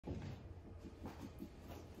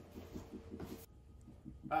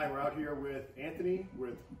Hi, we're out here with Anthony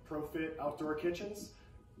with ProFit Outdoor Kitchens.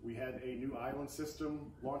 We had a new island system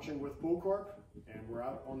launching with PoolCorp, and we're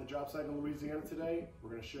out on the job site in Louisiana today.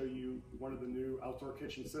 We're going to show you one of the new outdoor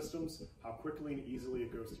kitchen systems, how quickly and easily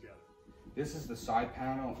it goes together. This is the side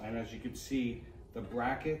panel, and as you can see, the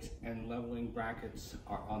brackets and leveling brackets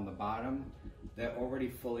are on the bottom. They're already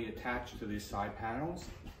fully attached to these side panels.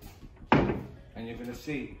 And you're going to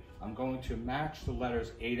see, I'm going to match the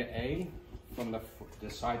letters A to A from the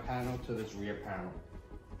side panel to this rear panel.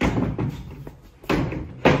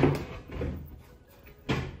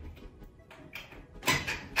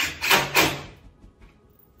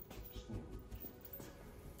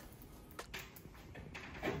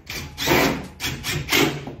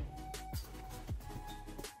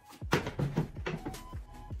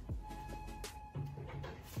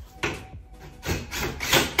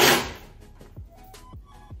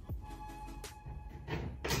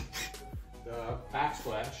 The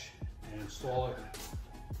backsplash and install it.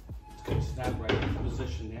 Snap right into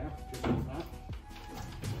position there, just like that.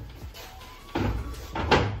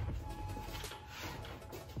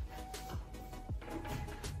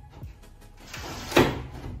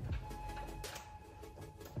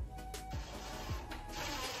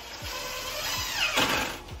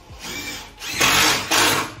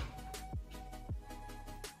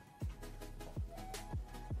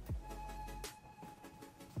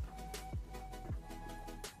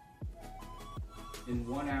 In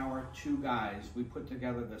 1 hour, 2 guys, we put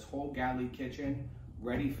together this whole galley kitchen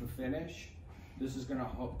ready for finish. This is gonna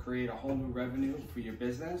create a whole new revenue for your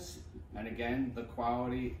business. And again, the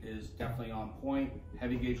quality is definitely on point.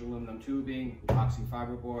 Heavy gauge aluminum tubing, epoxy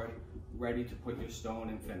fiberboard, ready to put your stone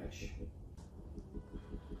and finish.